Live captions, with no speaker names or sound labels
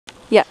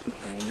Yeah.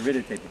 And you're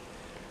videotaping.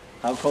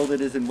 How cold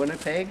it is in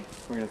Winnipeg,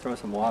 we're going to throw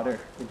some water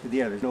into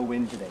the air. There's no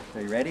wind today.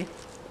 Are you ready?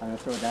 I'm going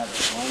to throw it that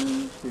way.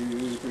 1,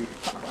 2, 3.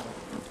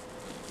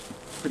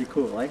 Pretty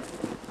cool, right?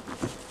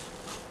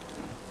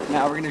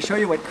 Now we're going to show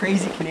you what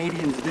crazy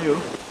Canadians do.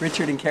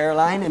 Richard and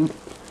Caroline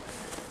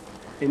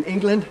in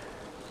England.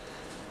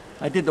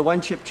 I did the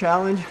 1 chip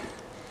challenge.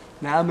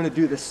 Now I'm going to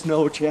do the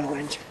snow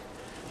challenge.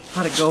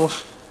 How to go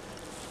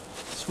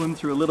swim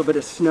through a little bit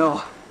of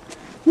snow.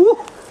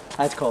 Woo!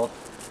 That's cold.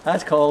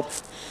 That's cold.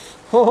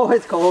 Oh,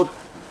 it's cold.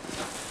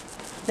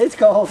 It's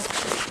cold.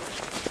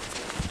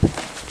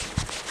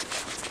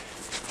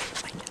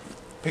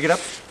 Pick it up.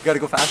 You gotta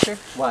go faster.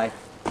 Why?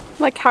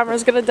 My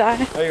camera's gonna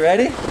die. Are you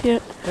ready? Yeah.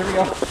 Here we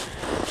go.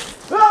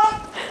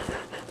 Ah!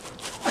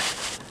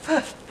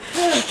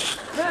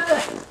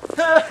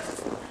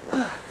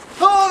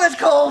 Oh, that's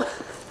cold.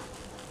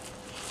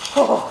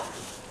 Oh.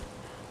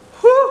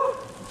 Whew.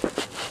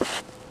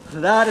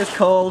 That is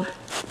cold.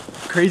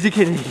 Crazy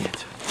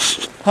Canadians.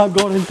 I'm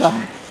going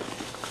inside.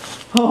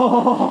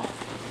 Oh,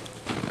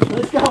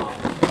 let's go.